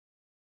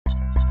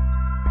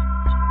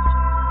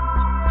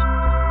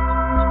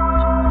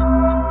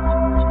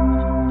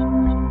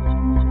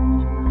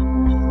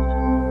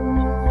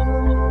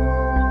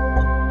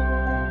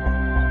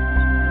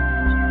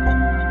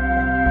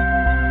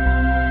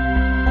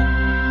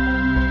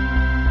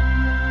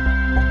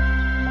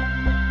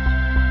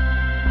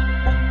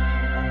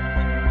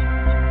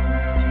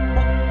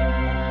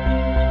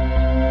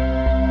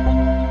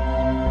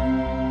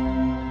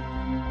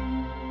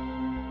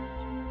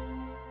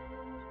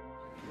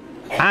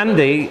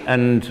Andy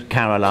and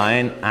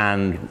Caroline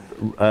and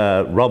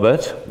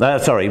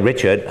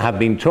Richard have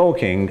been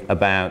talking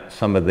about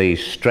some of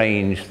these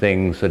strange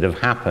things that have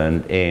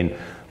happened in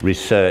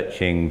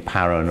researching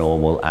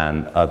paranormal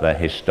and other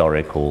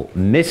historical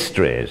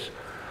mysteries.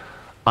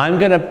 I'm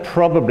going to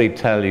probably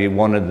tell you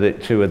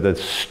two of the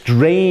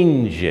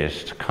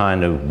strangest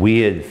kind of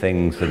weird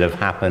things that have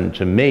happened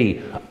to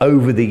me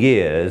over the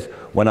years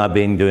when I've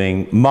been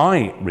doing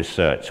my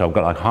research. So I've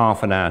got like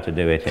half an hour to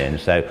do it in.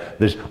 So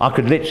I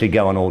could literally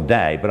go on all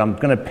day, but I'm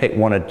going to pick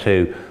one or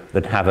two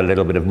that have a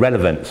little bit of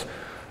relevance.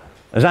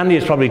 As Andy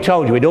has probably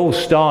told you, it all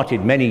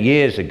started many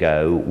years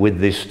ago with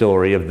this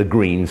story of the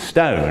green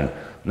stone.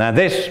 Now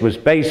this was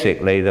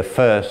basically the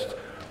first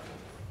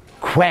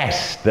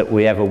quest that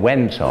we ever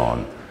went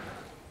on.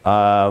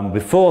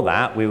 Before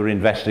that, we were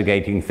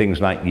investigating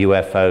things like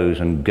UFOs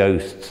and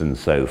ghosts and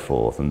so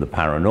forth, and the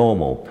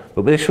paranormal.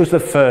 But this was the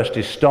first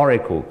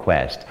historical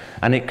quest,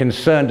 and it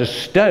concerned a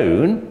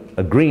stone,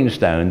 a green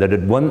stone, that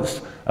had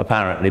once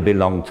apparently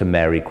belonged to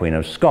Mary, Queen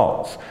of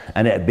Scots,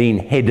 and it had been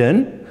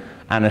hidden,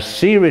 and a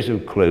series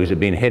of clues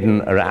had been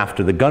hidden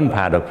after the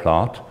gunpowder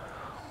plot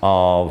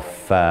of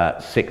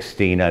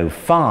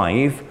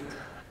 1605.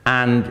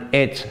 And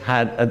it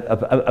had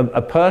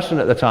a person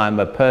at the time,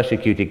 a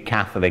persecuted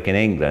Catholic in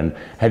England,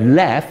 had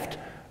left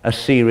a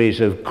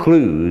series of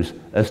clues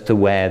as to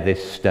where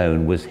this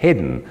stone was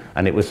hidden,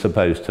 and it was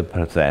supposed to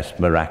possess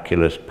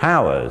miraculous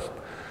powers.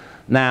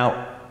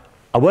 Now,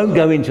 I won't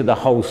go into the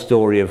whole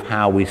story of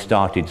how we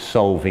started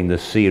solving the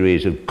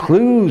series of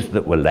clues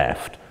that were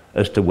left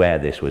as to where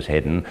this was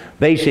hidden.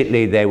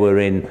 Basically, they were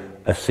in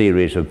a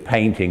series of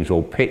paintings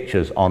or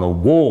pictures on a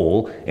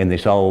wall in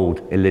this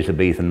old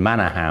Elizabethan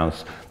manor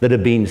house that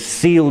had been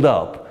sealed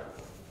up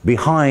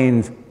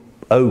behind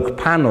oak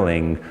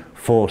paneling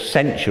for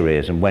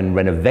centuries, and when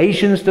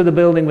renovations to the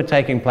building were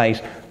taking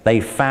place, they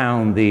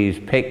found these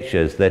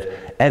pictures that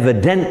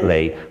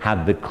evidently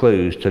had the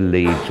clues to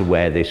lead to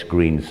where this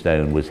green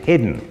stone was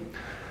hidden.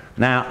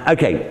 Now,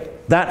 okay,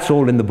 that's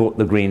all in the book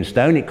The Green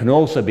Stone. It can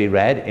also be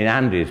read in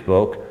Andy's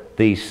book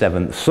The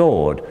Seventh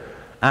Sword.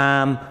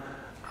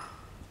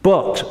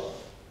 But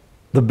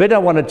the bit I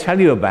want to tell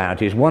you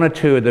about is one or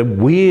two of the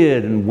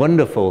weird and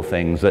wonderful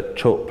things that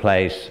took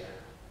place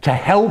to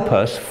help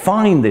us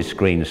find this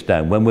green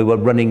stone when we were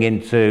running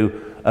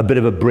into a bit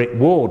of a brick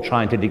wall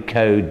trying to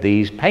decode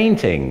these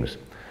paintings.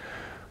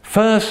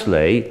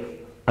 Firstly,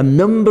 a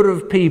number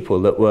of people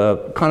that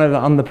were kind of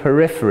on the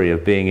periphery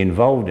of being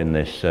involved in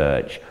this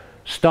search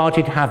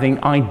started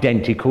having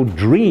identical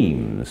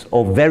dreams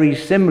or very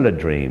similar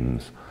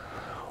dreams.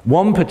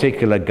 One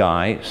particular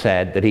guy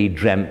said that he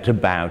dreamt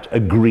about a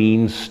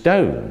green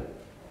stone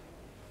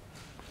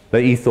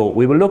that he thought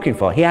we were looking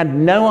for. He had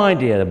no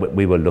idea that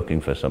we were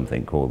looking for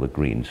something called the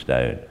green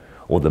stone,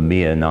 or the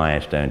Mia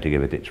stone to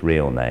give it its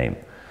real name.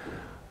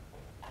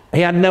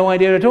 He had no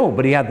idea at all,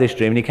 but he had this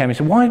dream, and he came and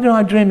said, "Why am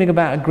I dreaming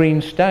about a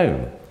green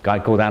stone?" A guy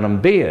called Alan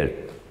Beard.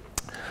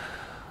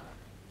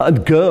 A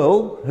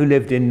girl who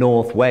lived in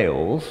North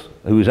Wales,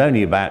 who was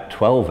only about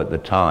 12 at the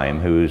time,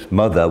 whose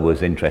mother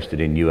was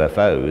interested in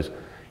UFOs,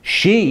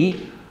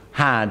 she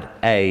had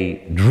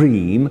a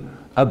dream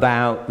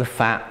about the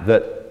fact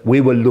that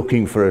we were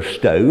looking for a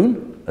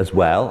stone as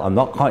well. I'm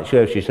not quite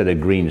sure if she said a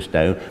green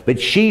stone, but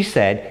she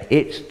said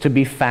it's to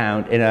be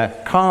found in a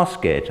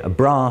casket, a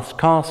brass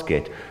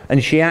casket,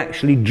 and she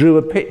actually drew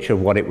a picture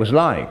of what it was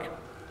like.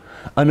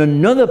 And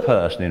another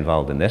person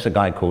involved in this, a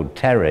guy called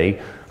Terry,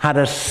 had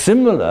a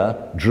similar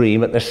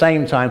dream at the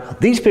same time.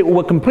 These people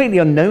were completely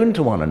unknown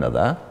to one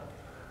another,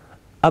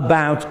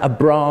 about a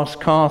brass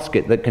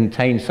casket that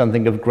contained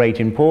something of great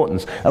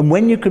importance. And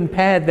when you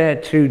compared their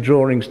two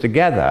drawings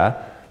together,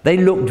 they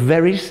looked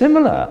very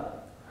similar.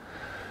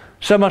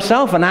 So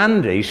myself and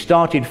Andy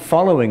started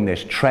following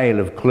this trail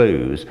of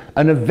clues,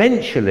 and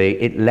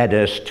eventually it led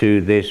us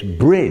to this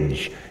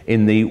bridge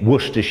in the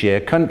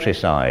Worcestershire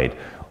countryside,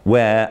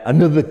 where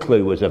another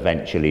clue was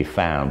eventually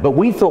found. But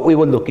we thought we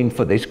were looking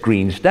for this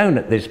green stone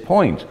at this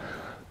point.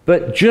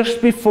 But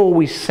just before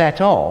we set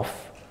off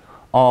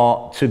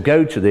to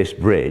go to this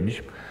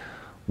bridge,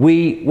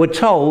 we were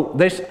told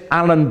this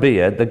Alan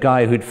Beard, the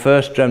guy who'd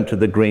first dreamt of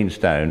the green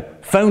stone,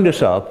 phoned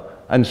us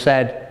up and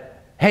said,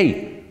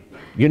 "Hey,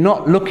 you're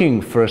not looking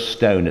for a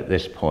stone at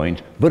this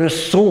point, but a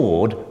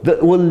sword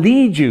that will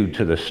lead you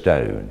to the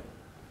stone."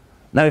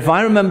 Now, if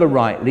I remember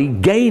rightly,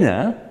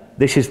 Gaynor,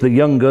 this is the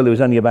young girl who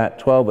was only about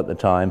 12 at the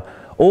time,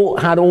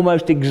 had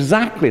almost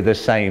exactly the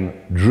same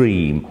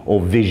dream or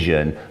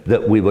vision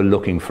that we were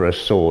looking for a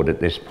sword at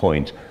this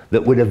point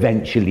that would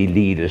eventually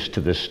lead us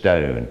to the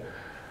stone.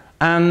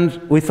 And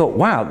we thought,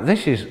 wow,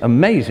 this is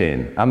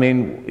amazing. I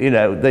mean, you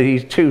know,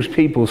 these two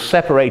people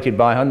separated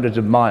by hundreds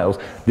of miles.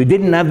 They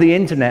didn't have the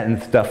internet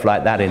and stuff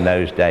like that in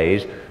those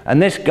days.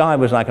 And this guy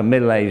was like a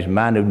middle-aged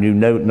man who knew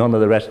none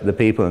of the rest of the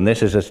people. And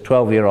this is a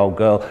 12-year-old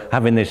girl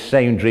having this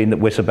same dream that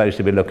we're supposed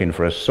to be looking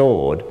for a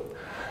sword.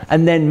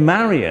 And then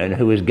Marion,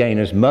 who was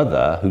Gaynor's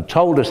mother, who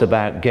told us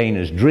about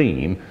Gaynor's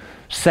dream,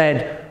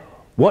 said,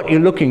 "What you're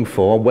looking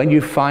for, when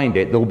you find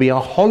it, there'll be a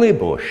holly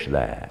bush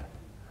there."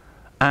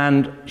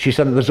 And she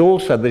said there's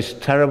also this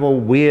terrible,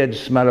 weird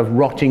smell of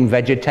rotting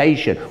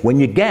vegetation. When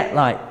you get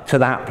like to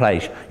that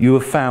place, you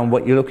have found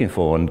what you're looking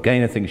for, and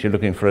Gaynor thinks you're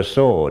looking for a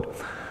sword.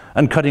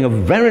 And cutting a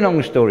very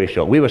long story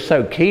short, we were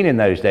so keen in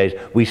those days,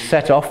 we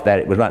set off there.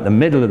 It was like the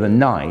middle of the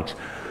night.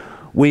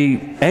 We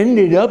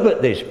ended up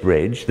at this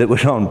bridge that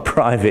was on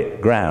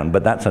private ground,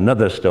 but that's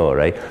another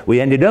story. We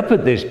ended up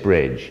at this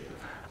bridge,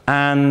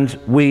 and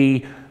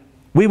we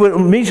were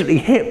immediately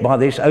hit by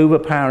this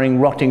overpowering,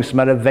 rotting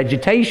smell of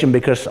vegetation,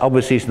 because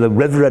obviously the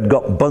river had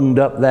got bunged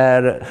up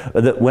there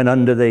that went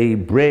under the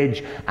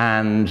bridge,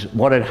 and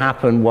what had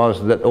happened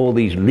was that all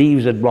these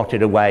leaves had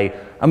rotted away,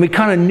 and we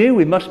kind of knew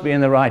we must be in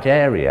the right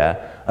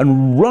area.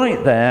 And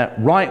right there,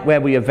 right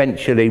where we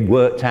eventually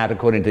worked out,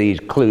 according to these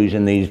clues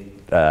in these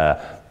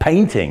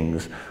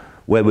paintings,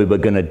 where we were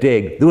going to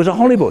dig, there was a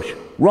holly bush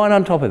right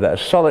on top of it, a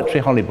solitary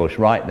holly bush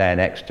right there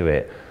next to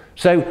it.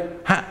 So,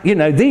 you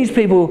know, these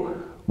people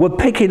were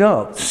picking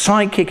up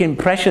psychic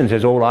impressions,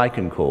 is all I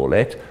can call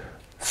it,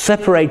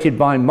 separated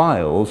by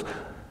miles,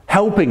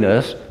 helping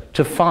us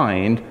to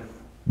find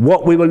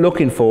what we were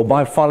looking for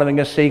by following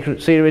a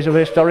secret series of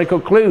historical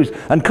clues.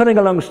 And cutting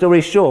a long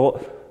story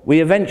short,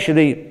 we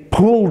eventually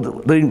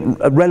pulled the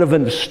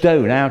relevant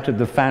stone out of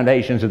the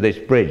foundations of this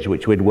bridge,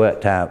 which we'd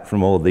worked out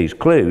from all these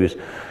clues,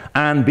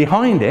 and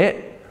behind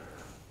it,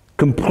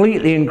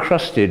 completely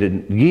encrusted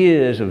in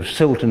years of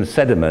silt and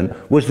sediment,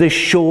 was this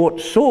short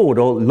sword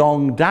or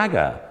long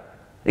dagger,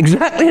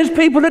 exactly as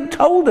people had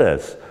told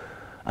us.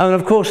 And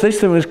of course this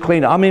thing was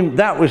clean. I mean,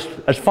 that was,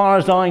 as far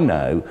as I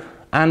know,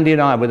 Andy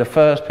and I were the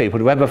first people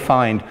to ever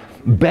find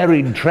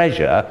buried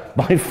treasure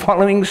by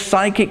following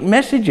psychic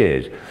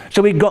messages.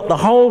 So we got the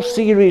whole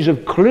series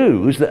of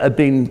clues that had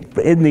been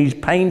in these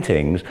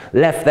paintings,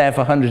 left there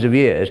for hundreds of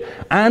years,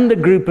 and a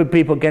group of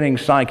people getting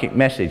psychic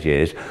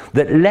messages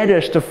that led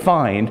us to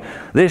find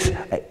this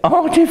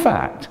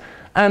artifact.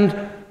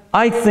 And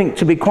I think,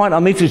 to be quite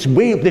honest,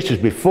 this is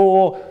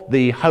before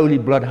the Holy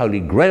Blood, Holy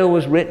Grail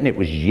was written. It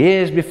was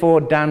years before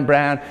Dan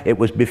Brown. It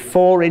was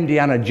before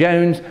Indiana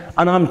Jones.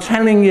 And I'm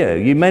telling you,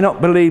 you may not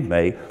believe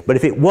me, but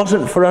if it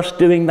wasn't for us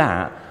doing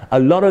that, a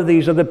lot of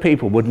these other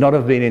people would not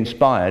have been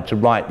inspired to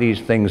write these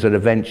things that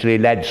eventually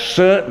led,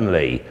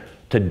 certainly,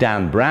 to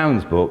Dan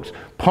Brown's books,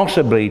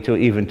 possibly to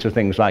even to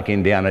things like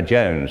Indiana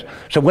Jones.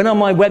 So when on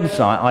my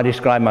website I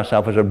describe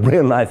myself as a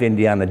real-life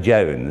Indiana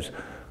Jones,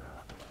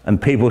 and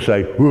people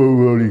say, oh,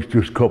 well, he's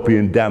just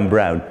copying Dan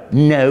Brown.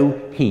 No,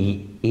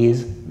 he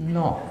is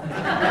not.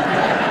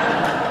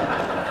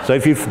 So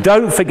if you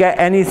don't forget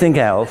anything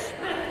else,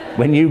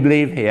 when you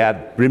leave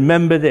here,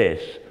 remember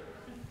this.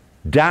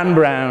 Dan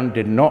Brown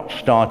did not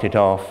start it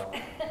off.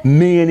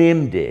 Me and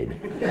him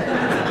did.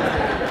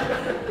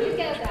 You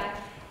get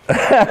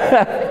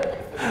that.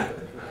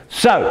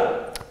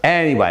 So,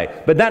 anyway,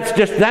 but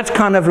that's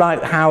kind of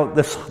like how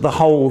the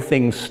whole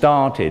thing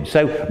started.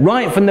 So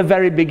right from the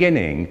very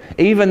beginning,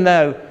 even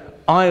though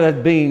I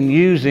had been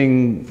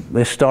using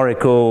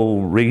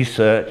historical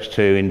research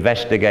to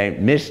investigate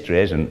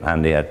mysteries, and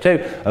Andy had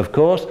too, of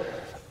course,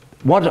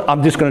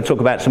 I'm just going to talk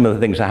about some of the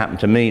things that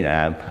happened to me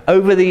now.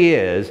 Over the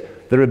years,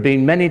 there have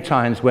been many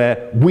times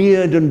where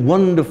weird and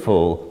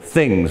wonderful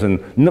things,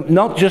 and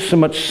not just so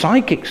much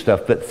psychic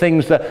stuff, but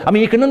things that, I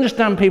mean, you can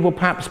understand people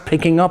perhaps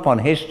picking up on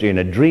history in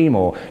a dream,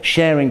 or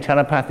sharing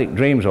telepathic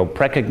dreams, or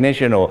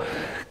precognition, or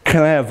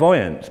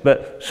clairvoyance.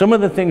 But some of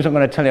the things I'm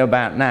going to tell you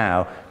about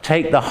now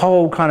take the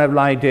whole kind of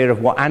idea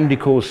of what Andy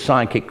calls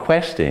psychic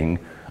questing,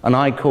 and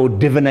I call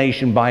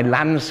divination by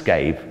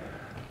landscape,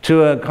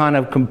 to a kind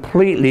of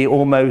completely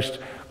almost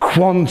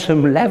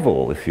quantum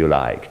level, if you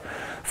like.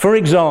 For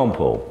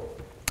example,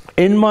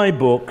 in my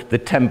book, The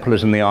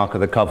Templars and the Ark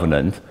of the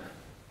Covenant,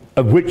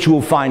 of which you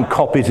will find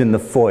copies in the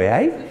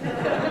foyer,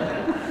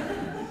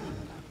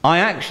 I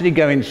actually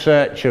go in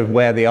search of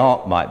where the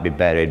Ark might be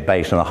buried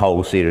based on a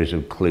whole series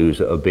of clues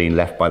that have been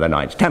left by the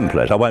Knights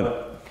Templars. I won't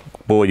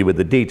bore you with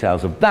the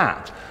details of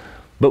that,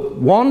 but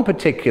one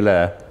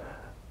particular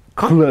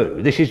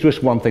clue, this is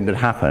just one thing that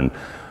happened,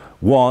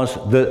 was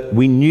that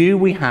we knew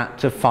we had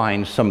to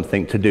find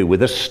something to do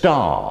with a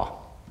star.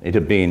 It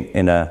had been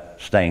in a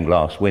stained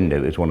glass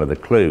window. It was one of the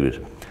clues.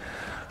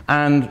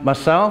 And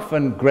myself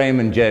and Graham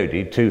and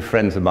Jody, two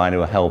friends of mine who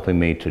were helping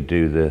me to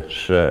do the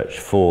search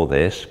for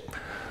this,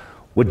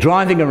 were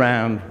driving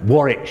around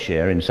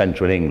Warwickshire in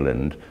central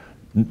England,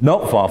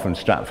 not far from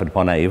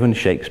Stratford-upon-Avon,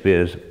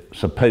 Shakespeare's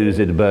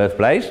supposed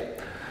birthplace.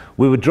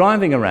 We were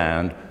driving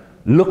around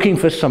looking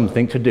for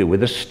something to do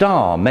with a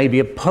star, maybe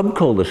a pub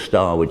called the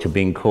Star, which had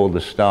been called the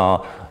Star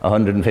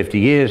 150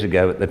 years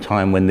ago at the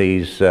time when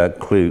these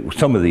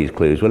some of these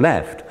clues were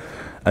left.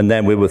 And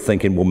then we were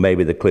thinking, well,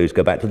 maybe the clues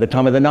go back to the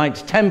time of the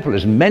Knights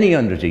Templars, many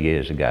hundreds of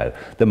years ago.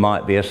 There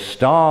might be a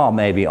star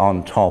maybe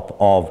on top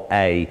of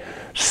a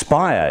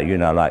spire, you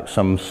know, like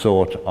some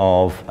sort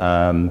of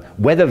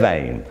weather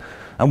vane.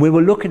 And we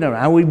were looking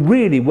around, and we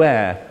really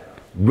were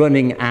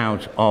running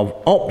out of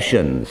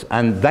options,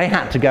 and they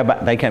had to go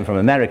back. They came from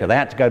America. They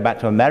had to go back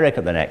to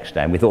America the next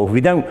day, and we thought, if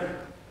we don't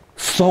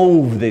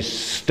solve this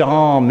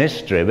star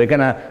mystery. You're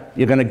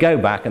going to go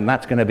back and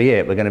that's going to be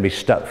it. We're going to be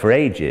stuck for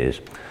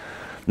ages.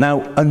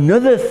 Now,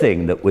 another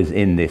thing that was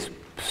in this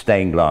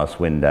stained glass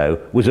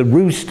window was a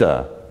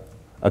rooster,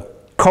 a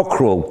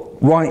cockerel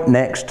right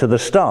next to the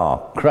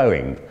star,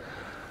 crowing.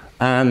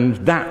 And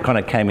that kind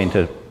of came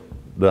into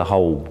the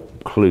whole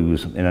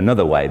clues in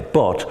another way.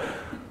 But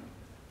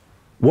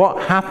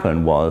what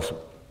happened was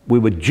we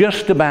were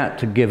just about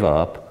to give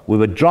up. We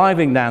were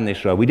driving down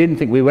this road. We didn't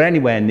think we were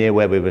anywhere near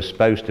where we were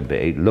supposed to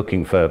be,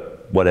 looking for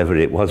whatever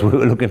it was we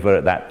were looking for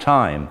at that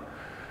time.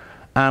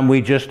 And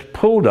we just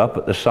pulled up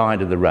at the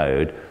side of the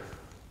road.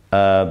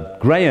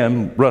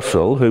 Graham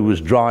Russell, who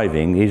was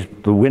driving,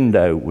 the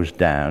window was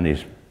down,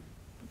 his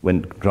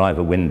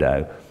driver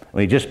window. And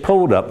we just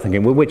pulled up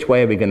thinking, well, which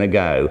way are we going to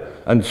go?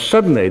 And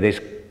suddenly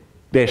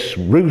this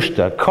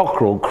rooster,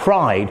 cockerel,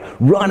 cried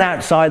right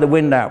outside the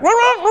window,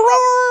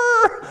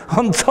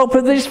 on top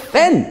of this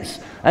fence.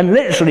 And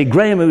literally,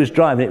 Graham, who was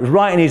driving, it was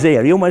right in his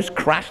ear. He almost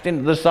crashed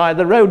into the side of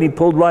the road. He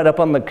pulled right up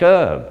on the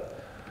curb.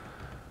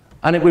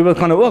 And we were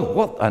kind of, oh,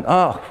 what? And,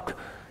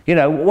 you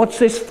know, what's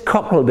this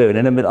cockerel doing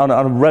on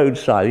a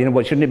roadside? You know,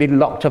 what, shouldn't it be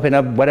locked up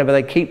in wherever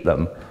they keep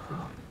them?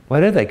 Where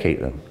do they keep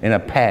them? In a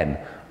pen,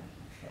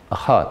 a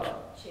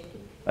hut,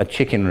 a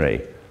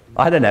chickenry.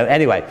 I don't know.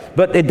 Anyway,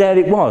 but there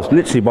it was,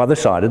 literally by the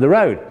side of the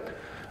road.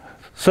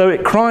 So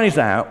it cries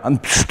out and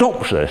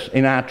stops us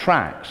in our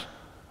tracks.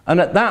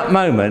 And at that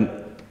moment,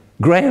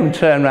 Graham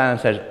turned around and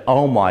says,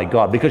 oh my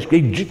God, because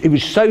he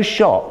was so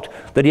shocked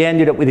that he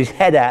ended up with his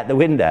head out the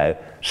window,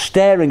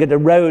 staring at a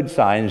road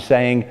sign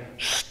saying,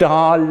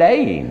 Star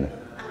Lane.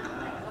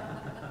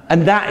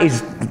 And that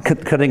is,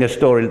 cutting a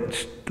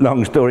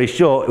long story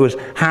short, it was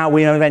how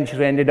we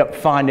eventually ended up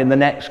finding the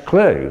next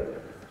clue.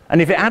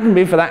 And if it hadn't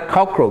been for that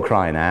cockerel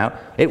crying out,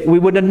 we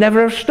would have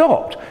never have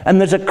stopped. And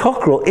there's a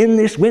cockerel in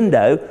this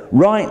window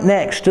right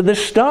next to the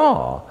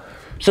star.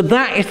 So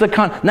that is the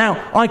kind.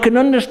 Now, I can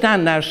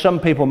understand now some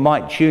people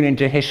might tune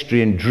into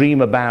history and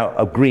dream about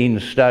a green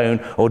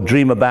stone, or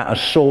dream about a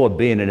sword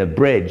being in a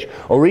bridge,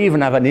 or even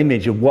have an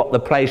image of what the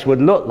place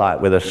would look like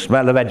with a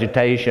smell of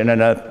vegetation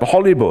and a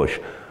holly bush.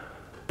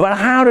 But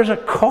how does a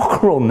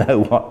cockerel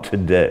know what to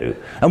do?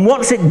 And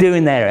what's it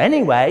doing there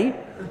anyway,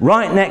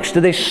 right next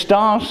to this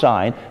star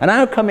sign? And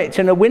how come it's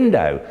in a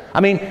window? I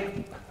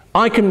mean,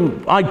 I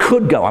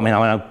could go, I mean,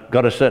 I've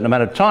got a certain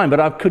amount of time,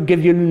 but I could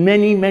give you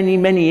many, many,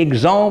 many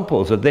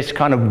examples of this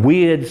kind of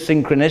weird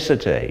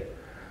synchronicity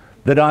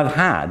that I've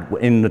had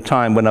in the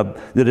time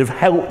that have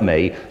helped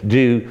me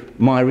do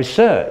my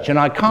research. And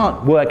I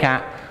can't work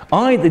out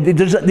either.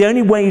 The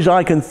only ways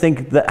I can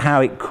think that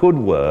how it could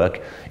work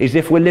is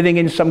if we're living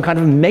in some kind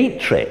of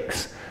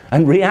matrix,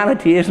 and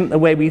reality isn't the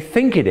way we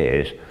think it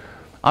is.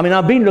 I mean,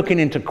 I've been looking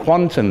into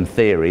quantum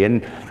theory,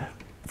 and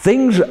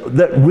things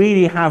that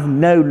really have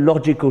no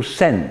logical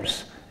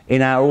sense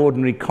in our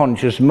ordinary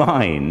conscious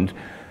mind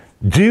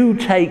do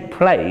take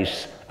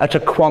place at a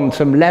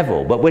quantum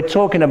level, but we're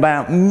talking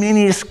about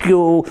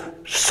minuscule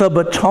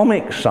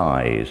subatomic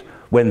size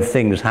when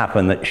things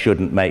happen that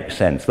shouldn't make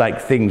sense, like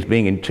things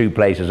being in two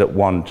places at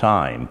one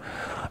time,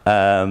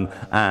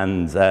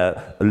 and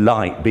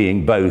light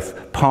being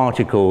both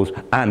particles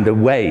and a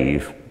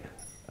wave.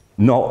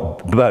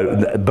 Not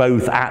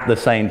both at the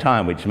same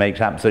time, which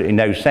makes absolutely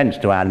no sense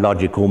to our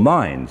logical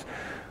minds.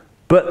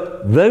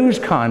 But those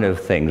kind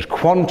of things,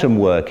 quantum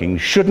working,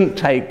 shouldn't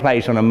take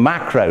place on a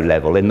macro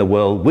level in the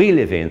world we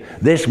live in.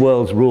 This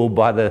world's ruled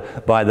by the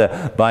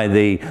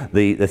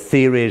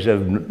theories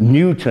of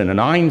Newton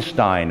and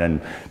Einstein,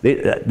 and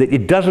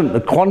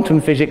the quantum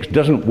physics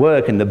doesn't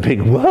work in the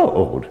big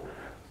world.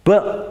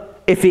 But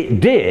if it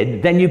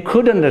did, then you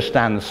could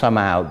understand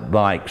somehow,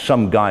 like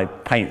some guy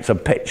paints a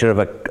picture of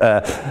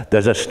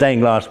there's a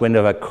stained glass window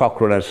of a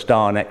cockerel and a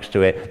star next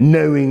to it,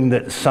 knowing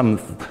that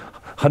some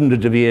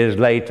hundreds of years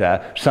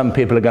later, some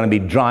people are going to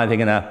be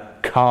driving in a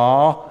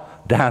car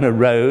down a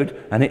road,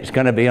 and it's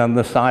going to be on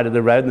the side of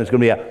the road, and there's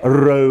going to be a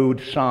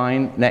road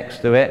sign next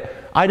to it.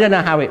 I don't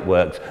know how it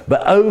works,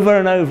 but over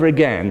and over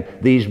again,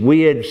 these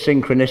weird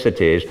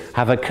synchronicities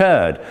have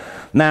occurred.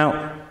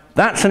 Now,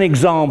 that's an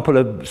example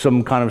of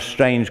some kind of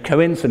strange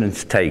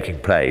coincidence taking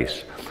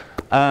place.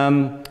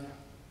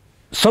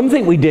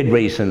 Something we did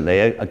recently,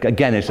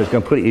 again, it's a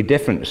completely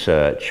different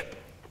search,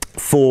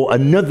 for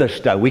another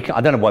stone.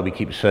 I don't know why we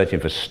keep searching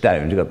for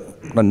stones. We've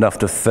got enough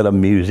to fill a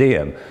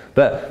museum.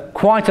 But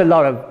quite a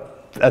lot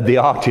of the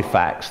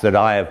artifacts that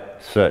I have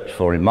searched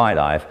for in my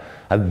life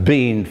have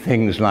been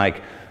things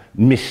like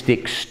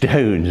mystic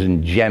stones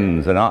and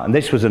gems and art. And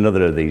this was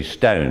another of these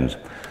stones.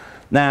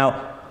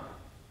 Now,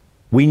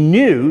 we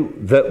knew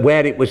that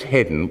where it was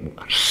hidden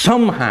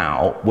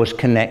somehow was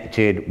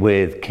connected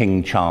with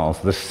King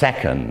Charles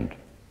II.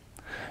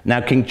 Now,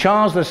 King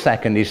Charles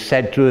II is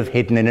said to have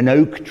hidden in an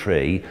oak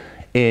tree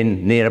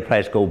near a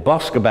place called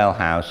Boscobel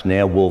House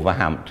near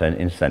Wolverhampton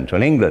in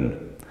central England.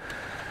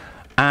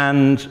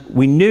 And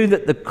we knew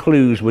that the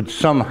clues would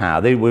somehow,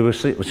 we were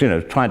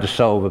trying to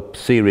solve a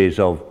series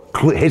of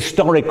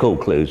historical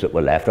clues that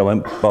were left. I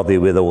won't bother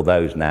you with all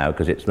those now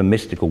because it's the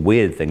mystical,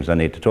 weird things I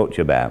need to talk to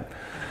you about.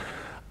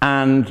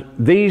 And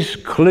these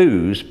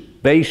clues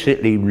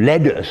basically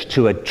led us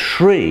to a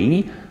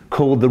tree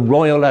called the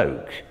Royal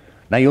Oak.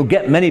 Now, you'll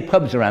get many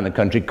pubs around the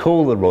country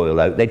called the Royal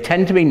Oak. They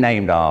tend to be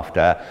named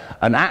after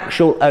an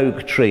actual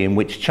oak tree in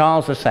which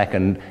Charles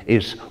II,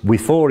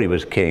 before he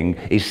was king,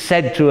 is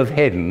said to have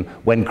hidden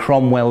when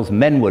Cromwell's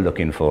men were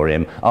looking for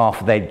him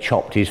after they'd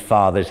chopped his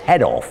father's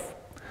head off.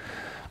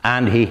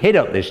 And he hid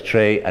up this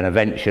tree and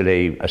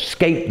eventually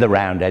escaped the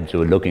Roundheads who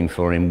were looking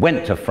for him,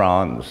 went to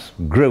France,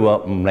 grew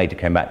up, and later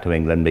came back to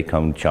England and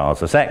became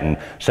Charles II.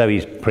 So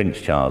he's Prince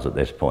Charles at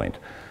this point.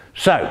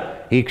 So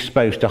he's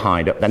supposed to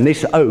hide up, and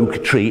this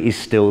oak tree is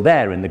still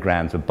there in the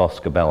grounds of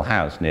Boscobel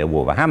House near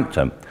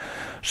Wolverhampton.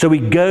 So we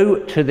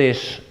go to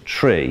this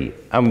tree,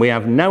 and we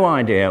have no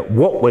idea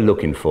what we're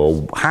looking for,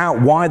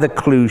 why the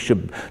clue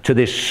to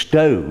this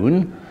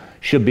stone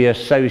should be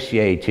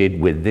associated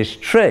with this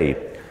tree.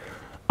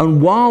 And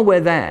while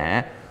we're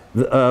there,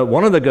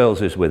 one of the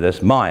girls who's with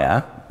us,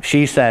 Maya,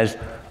 she says,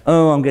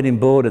 "Oh, I'm getting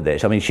bored of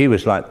this." I mean, she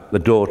was like the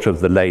daughter of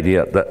the lady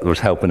that was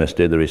helping us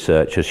do the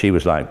research. So she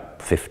was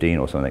like 15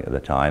 or something at the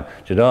time.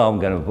 She said, "Oh,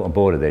 I'm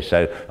bored of this,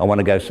 so I want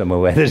to go somewhere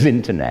where there's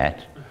internet."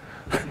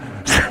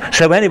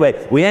 So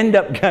anyway, we end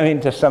up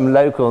going to some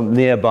local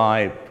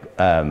nearby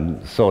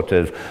sort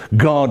of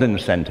garden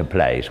centre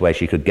place where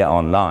she could get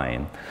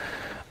online.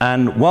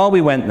 And while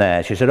we went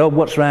there, she said, "Oh,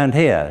 what's around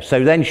here?"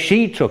 So then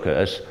she took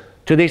us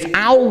to this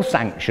owl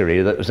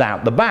sanctuary that was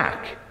out the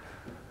back.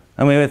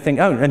 And we were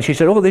thinking, oh, and she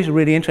said, "Oh, these are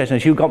really interesting."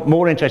 And she got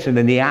more interested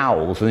in the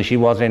owls than she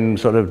was in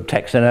sort of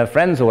texting her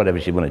friends or whatever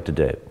she wanted to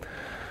do.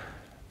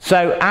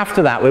 So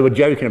after that, we were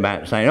joking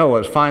about saying, "Oh,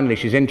 well, finally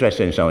she's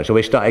interested in something." So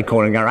we started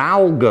calling her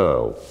Owl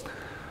Girl.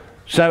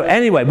 So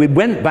anyway, we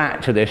went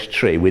back to this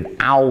tree with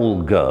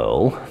Owl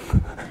Girl.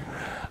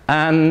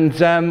 And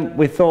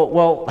we thought,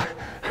 well,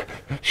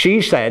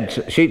 she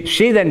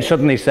then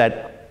suddenly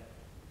said,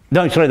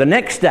 no, sorry, the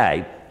next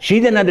day, she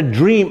then had a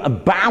dream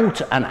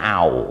about an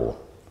owl.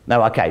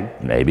 Now, okay,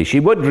 maybe she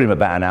would dream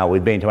about an owl.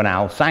 We'd been to an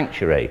owl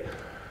sanctuary.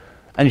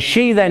 And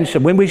she then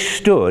said, when we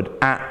stood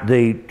at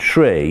the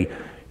tree,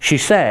 she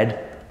said,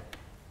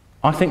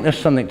 "I think there's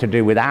something to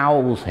do with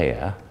owls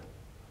here."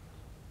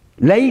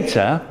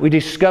 Later, we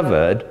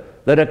discovered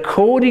that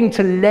according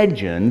to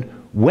legend,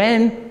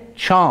 when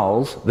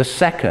Charles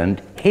II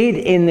hid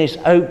in this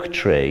oak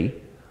tree,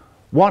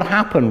 what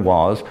happened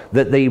was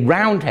that the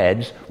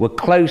Roundheads were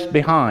close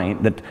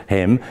behind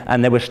him,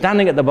 and they were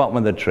standing at the bottom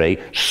of the tree.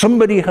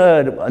 Somebody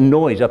heard a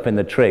noise up in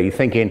the tree,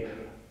 thinking,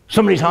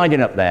 somebody's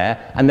hiding up there,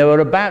 and they were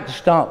about to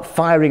start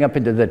firing up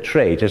into the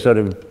tree to sort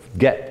of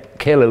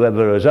kill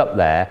whoever was up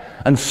there,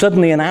 and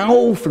suddenly an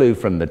owl flew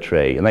from the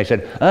tree, and they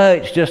said, "Oh,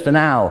 it's just an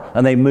owl,"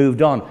 and they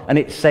moved on, and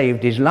it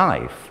saved his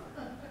life.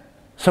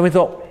 So we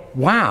thought,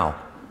 wow,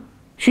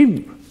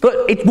 but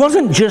it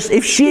wasn't just,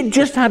 if she had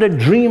just had a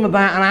dream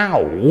about an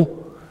owl,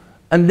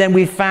 and then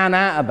we found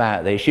out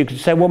about this, you could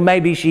say, well,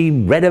 maybe she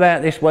read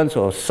about this once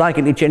or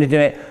psychically tuned into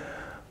it.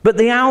 But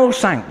the owl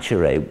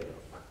sanctuary,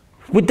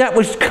 that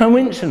was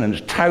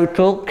coincidence,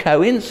 total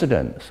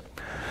coincidence.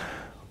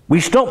 We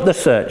stopped the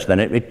search then.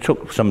 It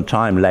took some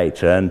time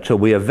later until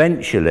we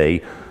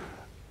eventually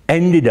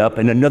ended up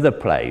in another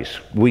place.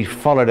 We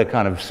followed a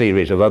kind of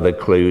series of other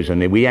clues,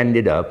 and we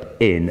ended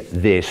up in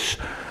this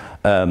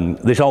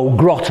old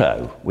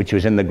grotto, which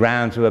was in the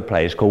grounds of a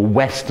place called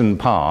Weston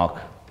Park,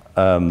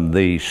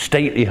 the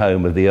stately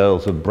home of the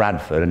Earls of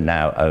Bradford, and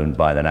now owned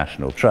by the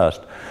National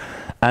Trust.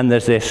 And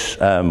there's this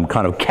kind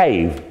of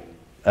cave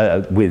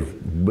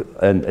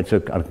it's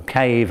a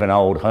cave, an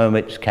old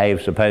hermit's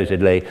cave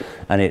supposedly,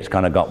 and it's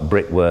kind of got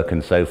brickwork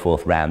and so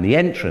forth round the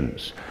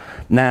entrance.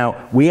 Now,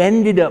 we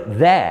ended up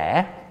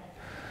there,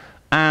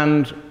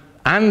 and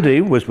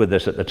Andy was with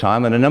us at the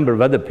time, and a number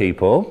of other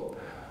people,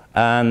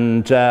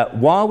 and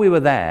while we were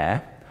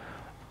there,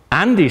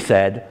 Andy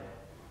said,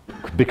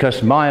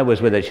 because Maya was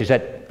with us, she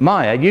said,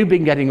 "Maya, you've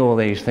been getting all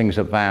these things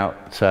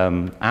about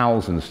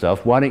owls and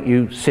stuff. Why don't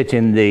you sit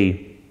in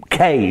the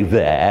cave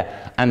there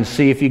and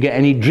see if you get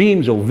any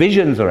dreams or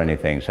visions or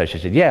anything?" So she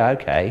said, "Yeah,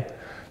 okay."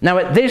 Now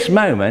at this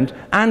moment,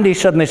 Andy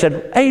suddenly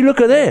said, "Hey, look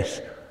at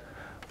this."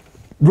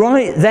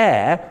 Right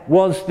there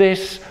was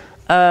this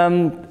a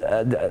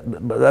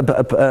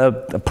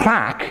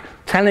plaque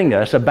telling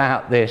us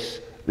about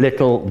this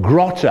little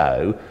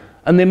grotto,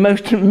 and the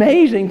most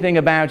amazing thing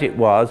about it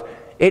was,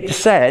 he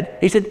said,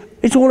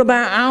 it's all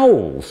about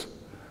owls.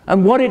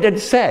 And what it had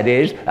said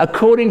is,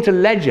 according to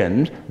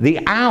legend, the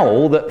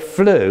owl that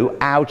flew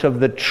out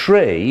of the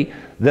tree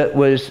that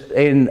was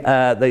in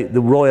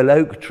the Royal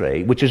Oak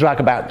tree, which is like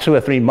about 2 or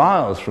 3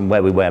 miles from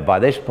where we were by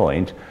this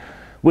point,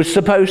 was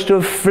supposed to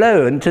have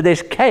flown to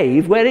this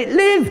cave where it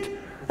lived.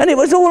 And it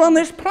was all on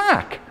this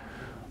plaque.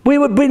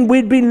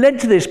 We'd been led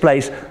to this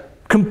place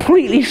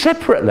completely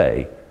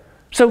separately.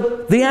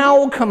 So the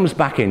owl comes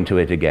back into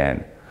it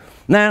again.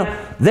 Now,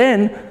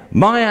 then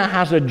Maya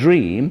has a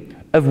dream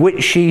of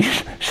which she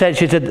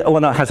said, well,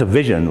 no, has a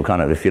vision,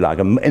 kind of, if you like,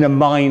 in a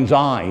mind's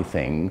eye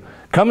thing,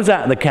 comes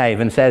out of the cave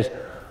and says,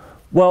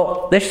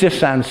 "Well, this just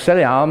sounds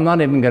silly. I'm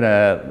not even going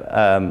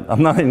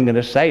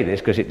to say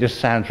this because it just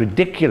sounds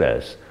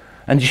ridiculous."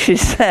 And she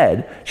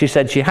said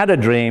she had a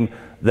dream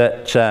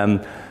that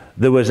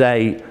there was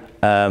a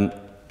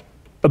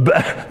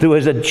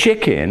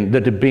chicken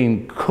that had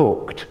been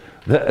cooked,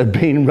 that had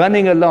been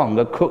running along,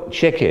 a cooked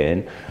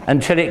chicken,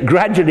 until it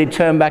gradually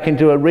turned back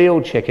into a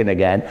real chicken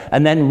again,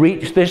 and then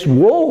reached this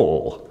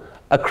wall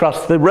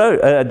across the road,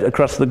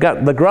 across the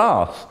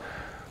grass.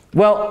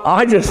 Well,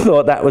 I just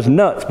thought that was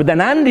nuts. But then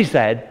Andy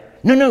said,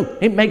 no,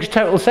 it makes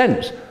total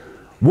sense.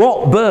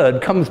 What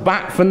bird comes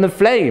back from the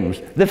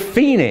flames? The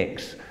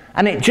phoenix.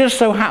 And it just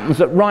so happens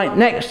that right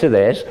next to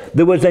this,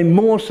 there was a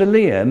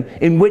mausoleum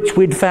in which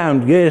we'd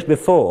found years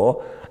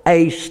before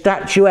a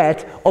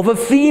statuette of a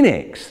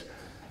phoenix.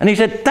 And he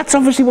said, that's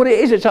obviously what it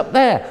is, it's up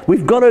there.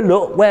 We've got to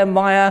look where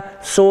Maya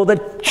saw the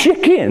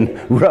chicken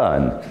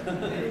run.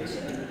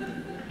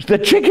 The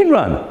chicken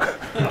run.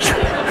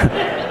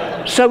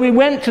 So we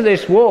went to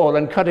this wall,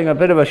 and cutting a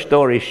bit of a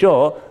story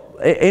short,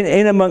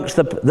 in amongst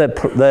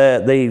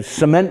the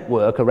cement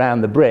work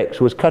around the bricks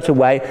was cut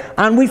away,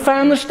 and we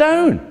found the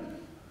stone.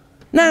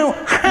 Now,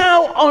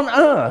 how on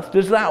earth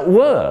does that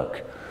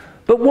work?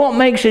 But what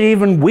makes it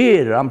even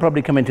weirder, I'm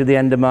probably coming to the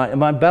end of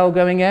my bell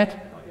going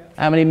yet?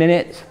 How many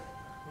minutes?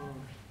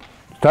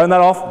 Turn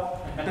that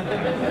off. 9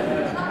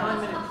 minutes.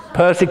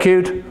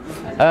 Persecute.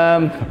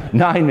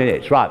 9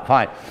 minutes, right,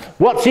 fine.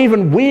 What's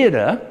even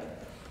weirder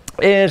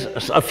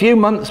is a few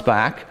months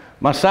back,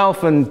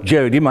 myself and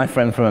Jody, my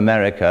friend from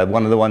America,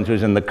 one of the ones who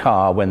was in the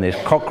car when this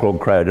cockerel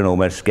crowed and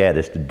almost scared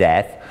us to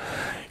death,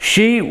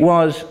 she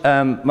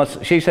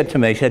said to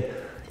me, she said,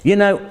 you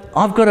know,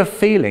 I've got a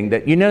feeling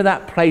that, you know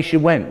that place you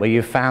went where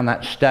you found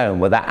that stone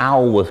where that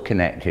owl was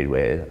connected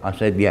with? I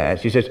said, yeah.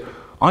 She says,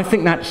 I've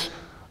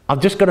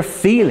just got a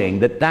feeling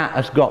that that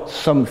has got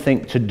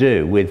something to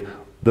do with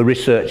the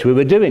research we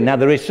were doing. Now,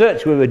 the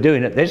research we were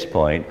doing at this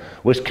point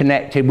was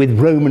connected with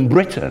Roman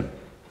Britain.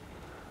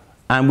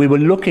 And we were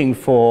looking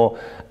for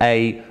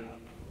a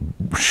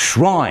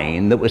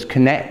shrine that was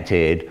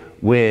connected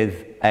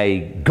with a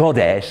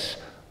goddess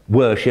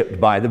worshipped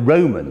by the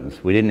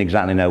Romans. We didn't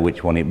exactly know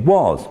which one it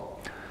was.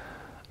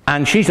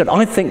 And she said,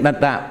 I think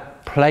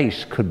that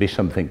place could be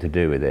something to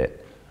do with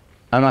it.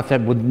 And I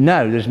said, well,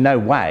 no, there's no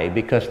way,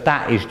 because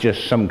that is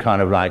just some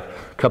kind of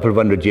like couple of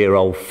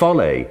 100-year-old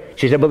folly.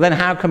 She said, well, then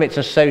how come it's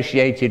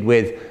associated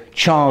with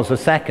Charles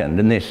II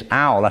and this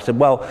owl? I said,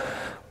 well,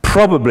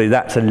 probably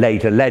that's a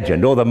later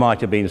legend, or there might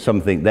have been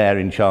something there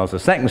in Charles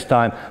II's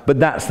time, but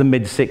that's the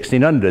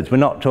mid-1600s. We're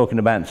not talking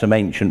about some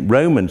ancient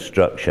Roman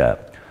structure.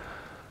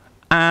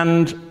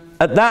 And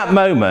at that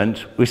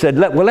moment, we said,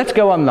 well, let's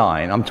go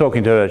online. I'm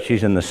talking to her,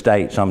 she's in the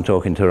States, I'm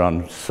talking to her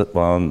on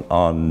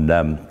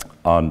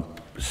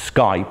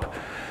Skype.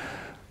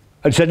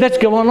 And said, let's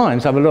go online,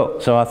 let's have a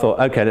look. So I thought,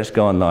 okay, let's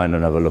go online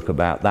and have a look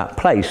about that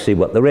place, see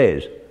what there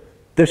is.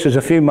 This was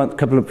a few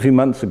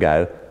months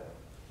ago.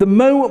 The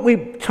moment we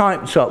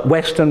typed up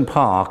Western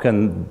Park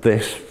and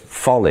this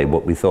folly,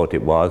 what we thought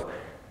it was,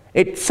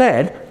 it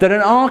said that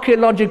an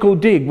archaeological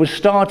dig was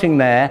starting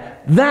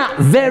there that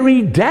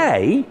very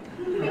day,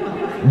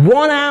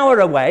 1 hour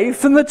away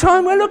from the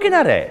time we're looking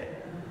at it.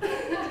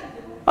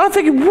 I'm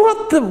thinking,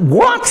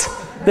 what?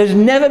 There's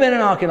never been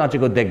an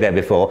archaeological dig there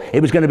before.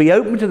 It was going to be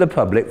open to the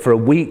public for a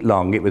week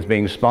long. It was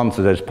being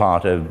sponsored as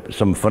part of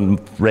some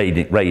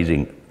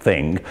fundraising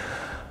thing.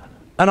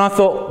 And I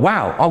thought,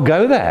 wow, I'll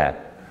go there.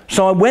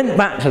 So I went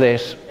back to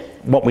this,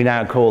 what we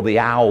now call the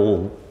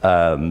Owl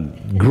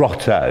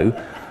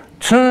Grotto,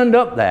 turned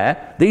up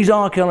there, these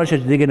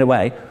archaeologists digging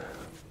away.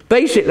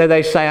 Basically,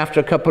 they say after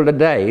a couple of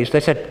days, they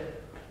said,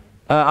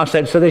 I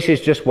said, so this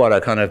is just what, a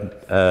kind of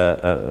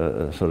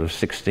sort of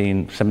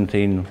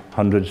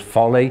 1700s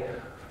folly?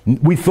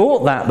 We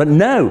thought that, but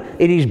no,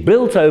 it is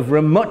built over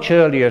a much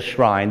earlier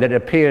shrine that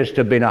appears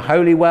to have been a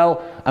holy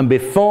well, and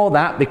before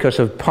that, because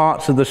of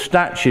parts of the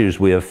statues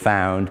we have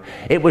found,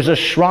 it was a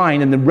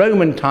shrine in the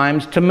Roman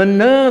times to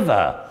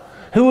Minerva,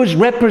 who was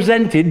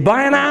represented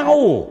by an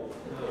owl.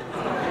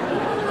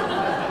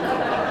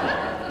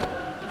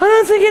 And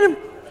I'm thinking,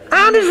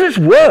 how does this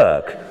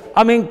work?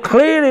 I mean,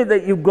 clearly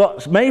that you've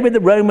got, maybe the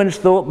Romans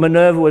thought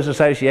Minerva was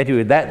associated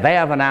with that, they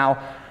have an owl.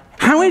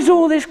 How is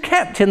all this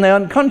kept in the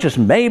unconscious?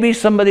 Maybe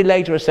somebody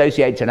later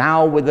associates an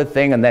owl with the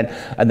thing, and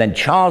then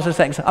Charles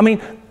II. I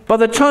mean, by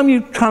the time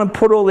you try and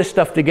put all this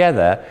stuff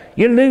together,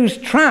 you lose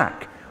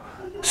track.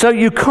 So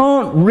you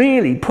can't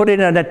really put it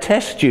in a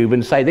test tube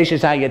and say, this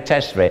is how you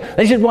test for it.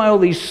 This is why all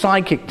these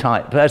psychic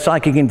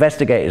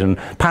investigators and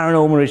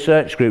paranormal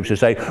research groups are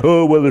saying,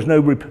 oh, well, there's no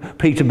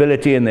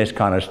repeatability in this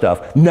kind of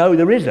stuff. No,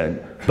 there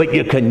isn't. But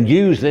you can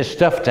use this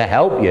stuff to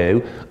help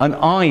you, and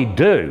I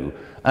do.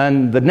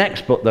 And the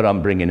next book that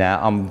I'm bringing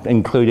out, I'm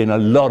including a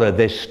lot of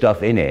this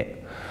stuff in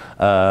it,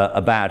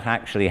 about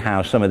actually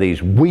how some of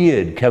these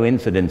weird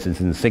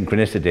coincidences and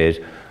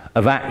synchronicities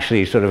have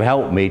actually sort of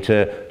helped me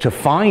to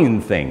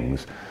find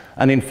things.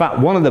 And in fact,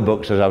 one of the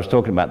books, as I was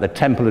talking about, The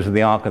Templars of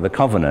the Ark of the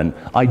Covenant,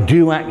 I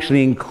do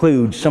actually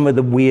include some of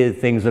the weird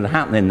things that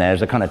happen in there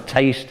as a kind of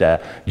taster,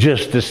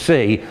 just to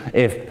see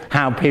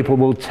how people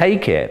will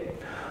take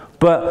it.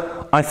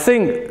 But I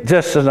think,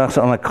 just as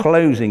on a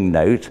closing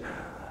note,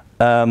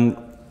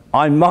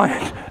 I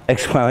might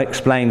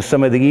explain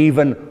some of the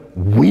even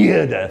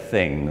weirder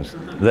things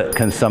that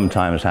can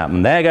sometimes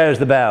happen. There goes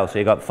the bell, so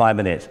you've got 5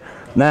 minutes.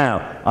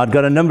 Now, I've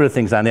got a number of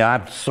things down there.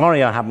 I'm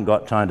sorry I haven't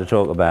got time to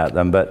talk about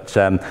them, but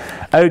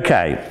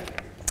okay.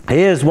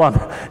 Here's one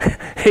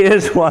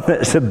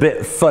that's a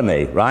bit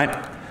funny,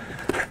 right?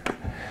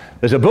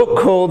 There's a book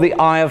called The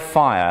Eye of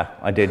Fire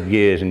I did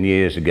years and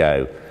years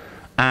ago,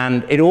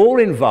 and it all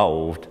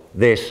involved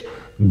this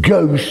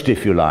ghost,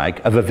 if you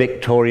like, of a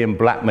Victorian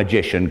black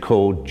magician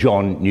called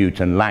John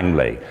Newton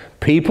Langley.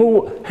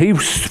 People who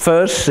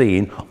first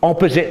seen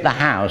opposite the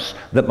house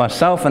that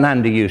myself and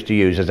Andy used to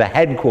use as a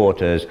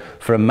headquarters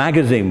for a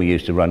magazine we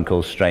used to run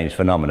called Strange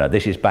Phenomena.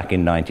 This is back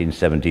in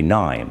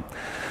 1979.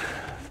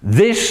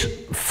 This,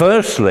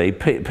 firstly,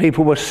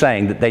 people were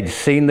saying that they'd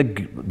seen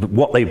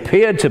what they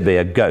appeared to be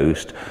a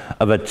ghost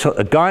of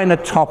a guy in a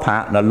top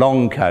hat and a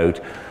long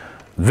coat,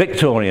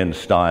 Victorian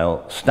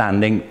style,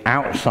 standing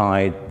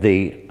outside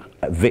the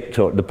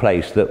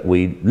place that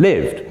we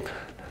lived.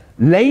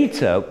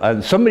 Later,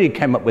 and somebody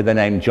came up with the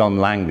name John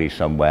Langley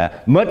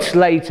somewhere, much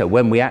later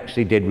when we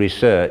actually did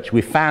research,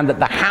 we found that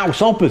the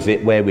house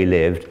opposite where we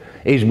lived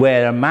is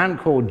where a man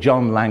called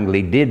John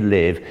Langley did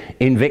live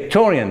in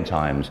Victorian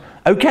times.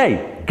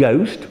 Okay,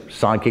 ghost,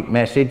 psychic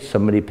message,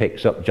 somebody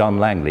picks up John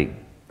Langley,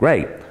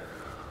 great.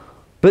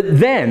 But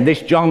then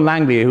this John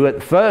Langley, who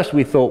at first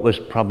we thought was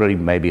probably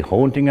maybe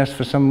haunting us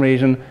for some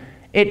reason,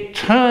 it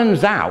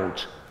turns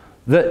out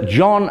that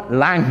John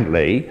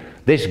Langley,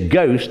 this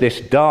ghost, this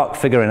dark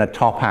figure in a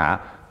top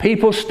hat,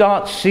 people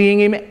start seeing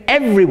him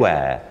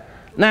everywhere.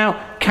 Now,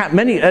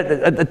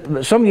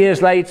 some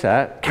years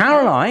later,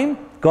 Caroline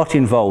got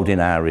involved in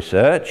our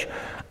research,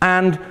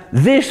 and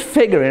this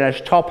figure in a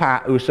top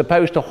hat who was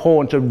supposed to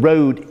haunt a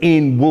road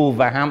in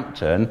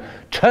Wolverhampton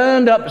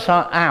turned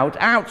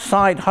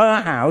outside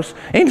her house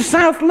in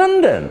South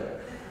London,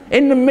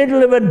 in the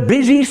middle of a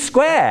busy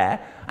square,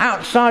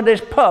 outside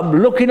this pub,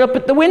 looking up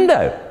at the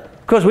window.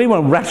 Of course, we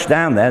went rushed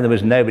down there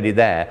was nobody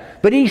there,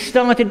 but he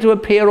started to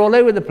appear all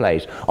over the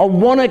place.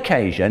 On one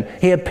occasion,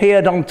 he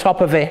appeared on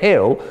top of a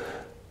hill,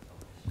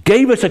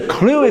 gave us a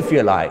clue, if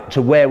you like,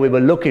 to where we were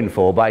looking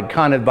for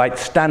by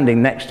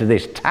standing next to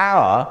this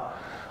tower,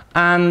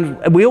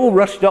 and we all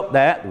rushed up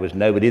there. There was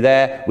nobody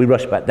there. We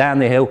rushed back down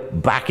the hill.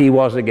 Back he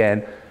was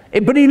again.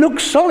 But he looked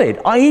solid.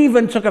 I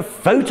even took a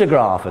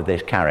photograph of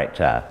this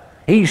character.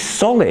 He's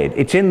solid.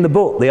 It's in the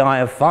book, The Eye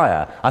of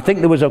Fire. I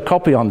think there was a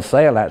copy on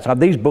sale outside.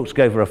 These books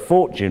go for a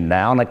fortune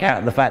now on account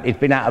of the fact it's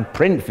been out of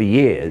print for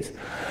years.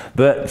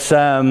 But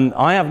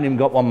I haven't even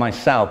got one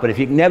myself. But if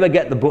you can never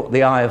get the book,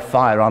 The Eye of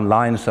Fire,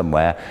 online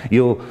somewhere,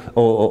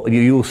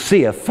 you'll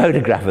see a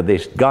photograph of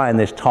this guy in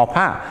this top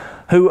hat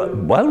who,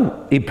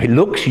 well, he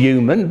looks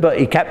human, but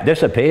he kept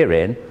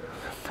disappearing.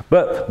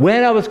 But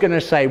where I was going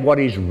to say what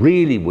is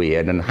really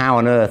weird and how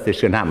on earth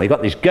this can happen, we've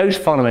got this ghost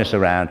following us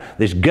around,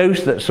 this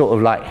ghost that sort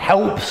of like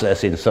helps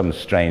us in some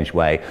strange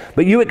way.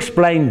 But you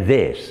explained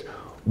this.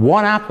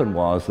 What happened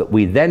was that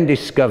we then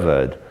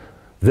discovered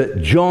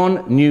that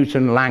John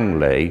Newton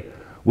Langley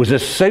was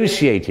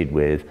associated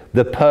with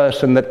the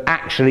person that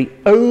actually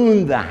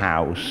owned the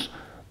house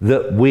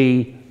that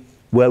we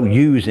were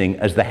using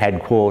as the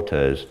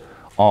headquarters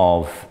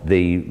of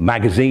the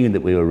magazine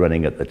that we were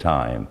running at the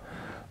time.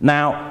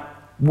 Now,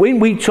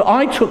 when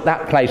I took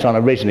that place on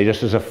originally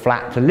just as a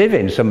flat to live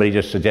in. Somebody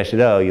just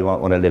suggested, oh, you might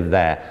want to live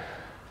there.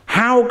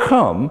 How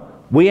come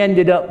we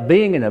ended up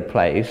being in a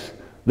place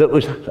that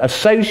was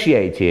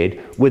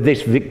associated with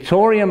this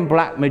Victorian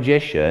black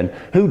magician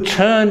who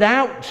turned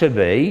out to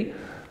be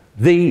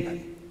the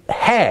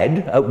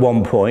head at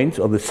one point,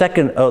 or the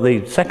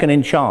second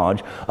in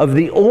charge of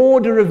the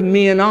Order of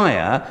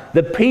Meoniah,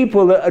 the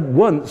people that had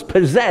once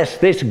possessed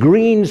this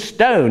green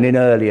stone in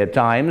earlier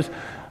times?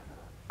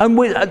 And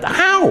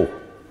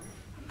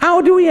how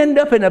do we end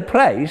up in a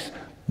place,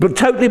 but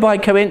totally by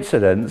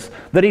coincidence,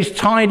 that is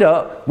tied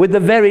up with the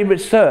very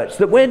research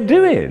that we're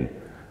doing?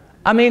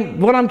 I mean,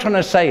 what I'm trying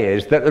to say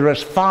is that there are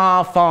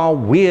far, far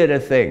weirder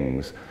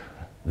things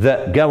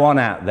that go on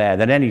out there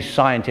than any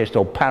scientist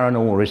or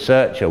paranormal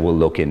researcher will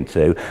look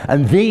into.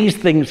 And these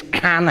things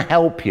can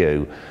help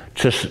you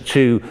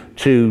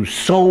to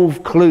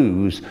solve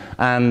clues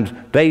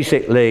and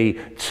basically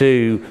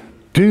to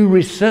do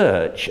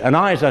research. And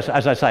as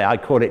I say, I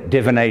call it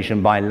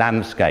divination by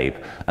landscape.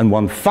 And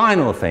one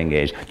final thing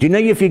is, do you know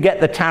if you get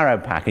the tarot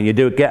pack and you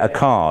get a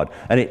card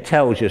and it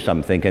tells you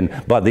something,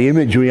 and by the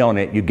imagery on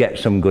it you get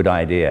some good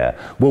idea?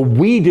 Well,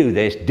 we do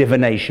this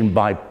divination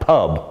by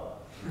pub.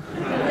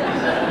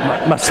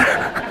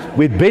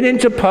 We've been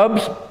into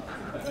pubs.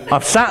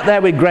 I've sat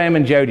there with Graham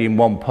and Jodie in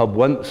one pub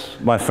once,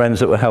 my friends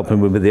that were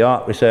helping me with the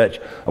art research,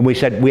 and we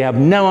said, we have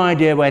no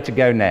idea where to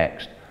go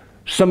next.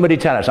 Somebody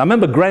tell us. I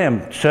remember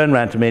Graham turned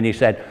around to me and he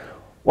said,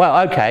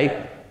 well,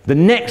 okay, the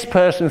next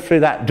person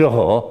through that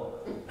door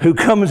who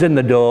comes in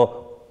the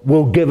door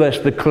will give us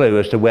the clue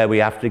as to where we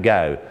have to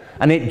go.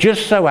 And it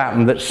just so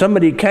happened that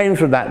somebody came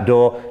through that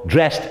door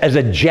dressed as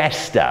a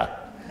jester.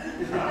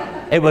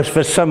 It was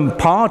for some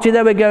party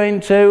they were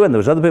going to, and there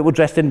was other people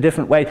dressed in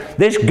different ways.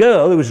 This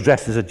girl who was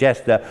dressed as a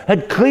jester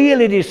had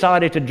clearly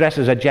decided to dress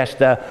as a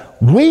jester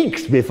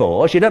weeks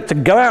before. She'd had to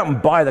go out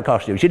and buy the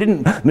costume. She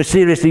didn't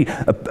mysteriously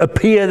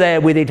appear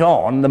there with it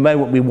on the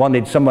moment we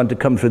wanted someone to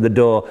come through the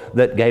door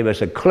that gave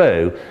us a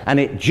clue. And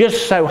it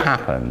just so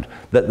happened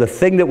that the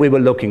thing that we were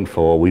looking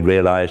for, we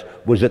realized,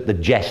 was at the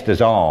jester's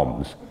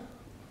arms.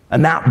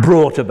 And that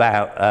brought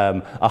about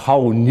a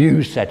whole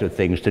new set of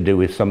things to do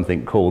with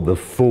something called the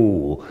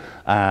Fool,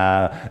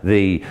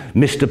 the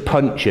Mr.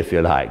 Punch, if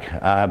you like.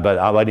 But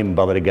I won't even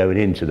bother to go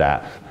into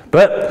that.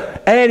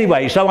 But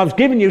anyway, so I've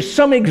given you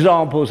some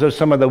examples of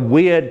some of the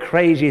weird,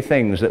 crazy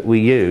things that we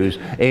use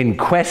in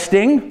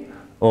questing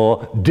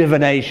or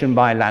divination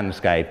by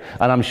landscape.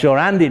 And I'm sure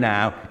Andy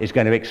now is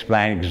going to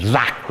explain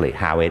exactly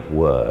how it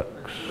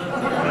works.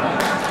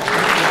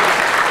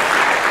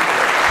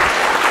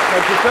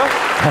 Thank you, sir.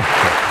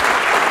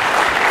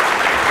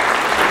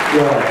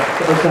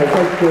 Yeah, okay,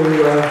 thank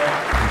you.